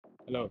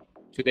Hello.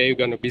 Today we're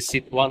going to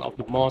visit one of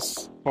the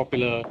most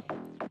popular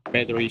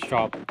battery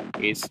shop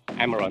is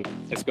AMARON.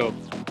 Let's go.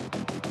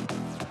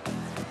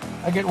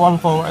 I get one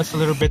for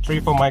auxiliary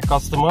battery for my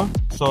customer.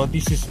 So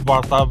this is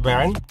Varta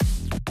brand,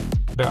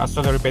 the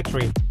auxiliary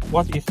battery.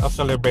 What is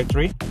auxiliary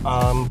battery?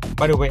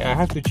 By the way, I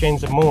have to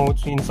change the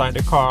mode inside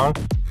the car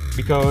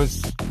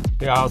because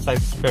the outside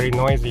is very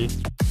noisy.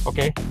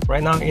 Okay,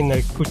 right now in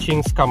the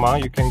Kuching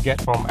Sekama you can get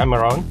from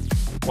AMARON,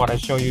 what I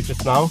showed you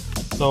just now.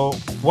 So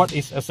what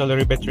is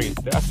auxiliary battery?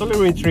 The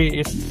auxiliary battery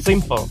is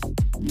simple.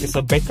 It's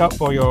a backup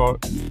for your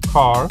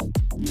car,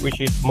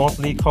 which is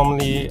mostly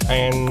commonly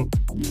and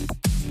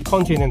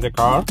contained in the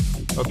car.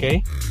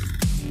 Okay,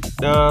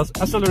 the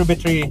auxiliary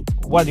battery,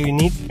 what do you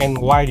need and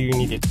why do you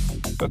need it?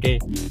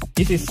 Okay,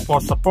 this is for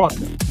support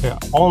the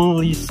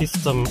only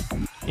system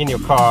in your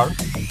car,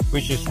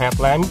 which is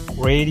headlamp,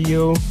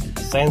 radio,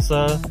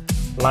 sensor,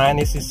 line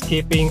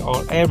escaping,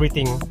 or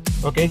everything.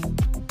 Okay,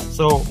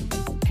 so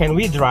can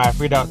we drive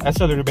without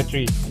auxiliary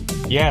battery?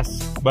 Yes,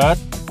 but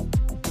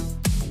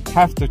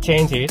have to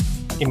change it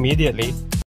immediately